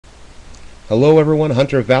Hello everyone,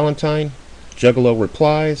 Hunter Valentine, Juggalo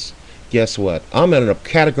Replies. Guess what? I'm in a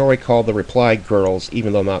category called the Reply Girls,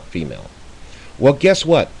 even though I'm not female. Well, guess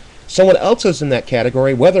what? Someone else is in that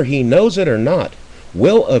category, whether he knows it or not.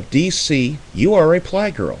 Will of DC, you are a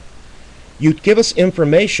Reply Girl. You give us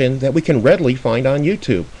information that we can readily find on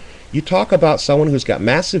YouTube. You talk about someone who's got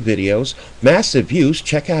massive videos, massive views,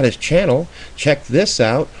 check out his channel, check this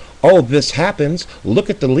out, oh, this happens, look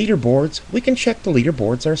at the leaderboards. We can check the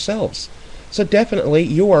leaderboards ourselves. So definitely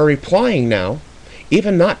you are replying now,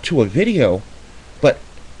 even not to a video, but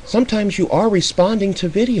sometimes you are responding to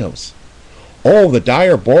videos. Oh, the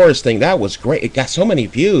Dire Boars thing, that was great. It got so many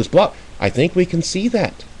views. Blah. I think we can see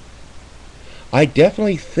that. I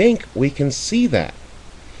definitely think we can see that.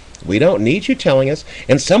 We don't need you telling us,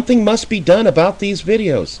 and something must be done about these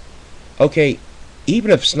videos. Okay,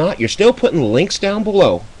 even if it's not, you're still putting links down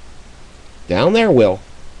below. Down there, Will.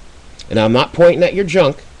 And I'm not pointing at your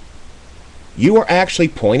junk. You are actually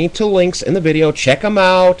pointing to links in the video. Check them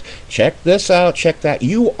out. Check this out. Check that.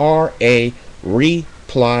 You are a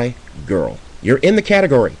Reply Girl. You're in the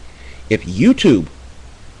category. If YouTube,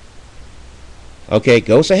 okay,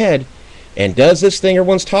 goes ahead and does this thing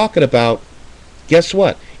everyone's talking about, guess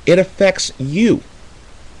what? It affects you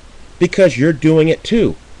because you're doing it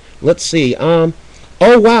too. Let's see. Oh,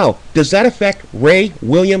 wow. Does that affect Ray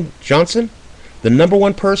William Johnson, the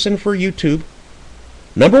 #1 person for YouTube?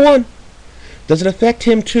 #1. Does it affect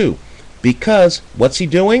him too? Because what's he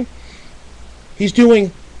doing? He's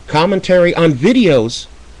doing commentary on videos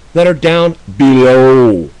that are down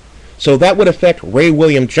below. So that would affect Ray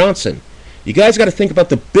William Johnson. You guys got to think about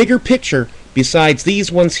the bigger picture besides these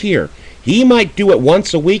ones here. He might do it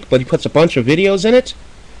once a week, but he puts a bunch of videos in it.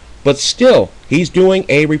 But still, he's doing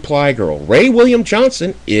a Reply Girl. Ray William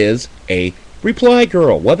Johnson is a Reply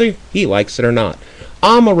Girl, whether he likes it or not.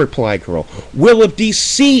 I'm a Reply Girl. Will of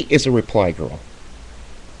DC is a Reply Girl.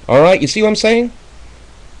 Alright, you see what I'm saying?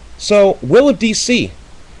 So, Will of DC,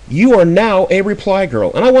 you are now a Reply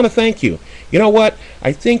Girl. And I want to thank you. You know what?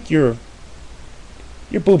 I think your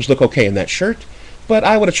boobs look okay in that shirt, but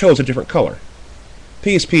I would have chose a different color.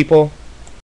 Peace, people.